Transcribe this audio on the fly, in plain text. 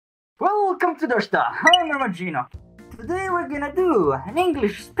Welcome to the star. I'm Magino. Today we're gonna do an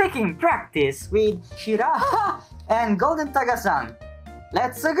English speaking practice with Shira and Golden Takasan.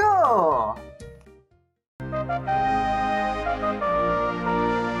 Let's go!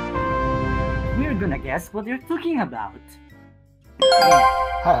 We're gonna guess what you're talking about.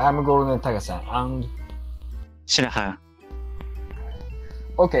 Hi, I'm Golden Takasan and Shiraha.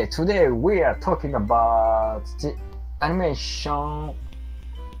 okay, today we are talking about the animation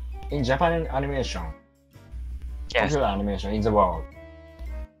in Japan animation. Yes. Popular animation in the world.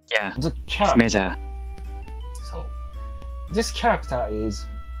 Yeah. The It's character. major. So, this character is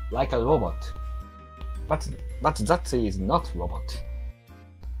like a robot, but that is not robot.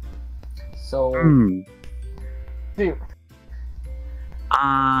 So, do you,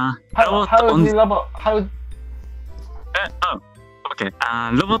 how the robot? How Okay.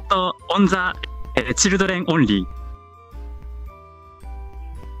 Robot on the children only.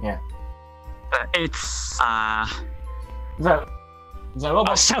 yeah It's the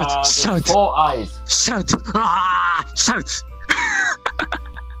robot shout, has shout. 4 eyes. shout. Shout.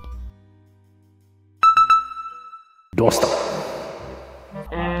 どうした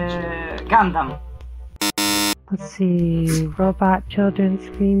Gundam. Let's see, robot children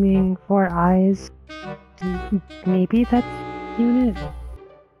screaming, 4 eyes. Maybe that's Unit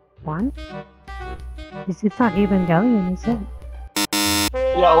 1? It's not Evangelion, is it?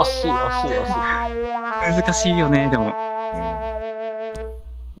 いや、惜しい。難しいよね、でも。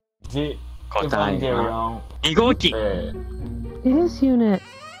The 答え Evangelion は2号機。 It is Unit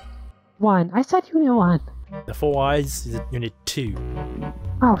 1. I said Unit 1. The 4 eyes is Unit 2.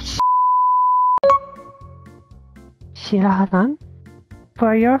 Oh, Shiraha-san,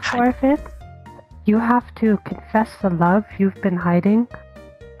 for your forfeit, you have to confess the love you've been hiding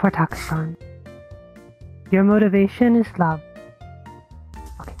for Takasan. Your motivation is love.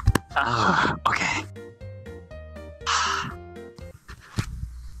 OK。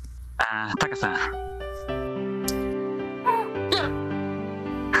タカさん。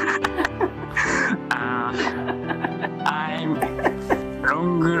I'm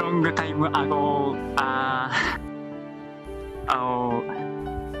long time ago.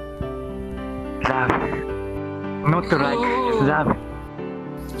 Love. Not like love.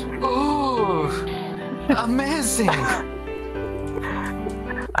 Oh, amazing!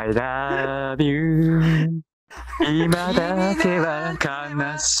 I love you. 今だけは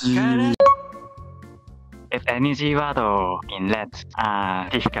悲しい。If NG word in red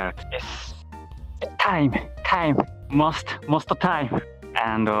difficult is time, most time,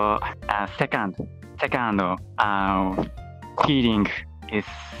 and second feeling is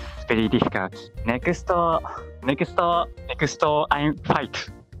very difficult. Next I'm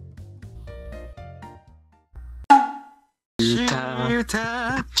fight.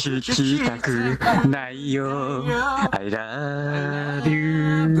 歌聞きたくないよ I love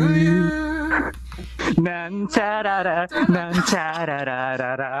you なんちゃららなんちゃらら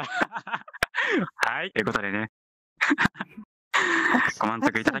ららはいということでねご満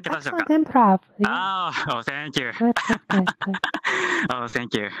足いただけたでしょうか Improv. Oh, thank you. Oh,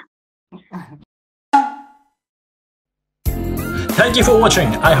 thank you. Thank you for watching.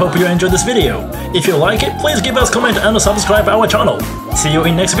 I hope you enjoyed this video. If you like it, please give us a comment and subscribe our channel. See you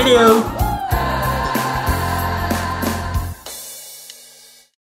in next video.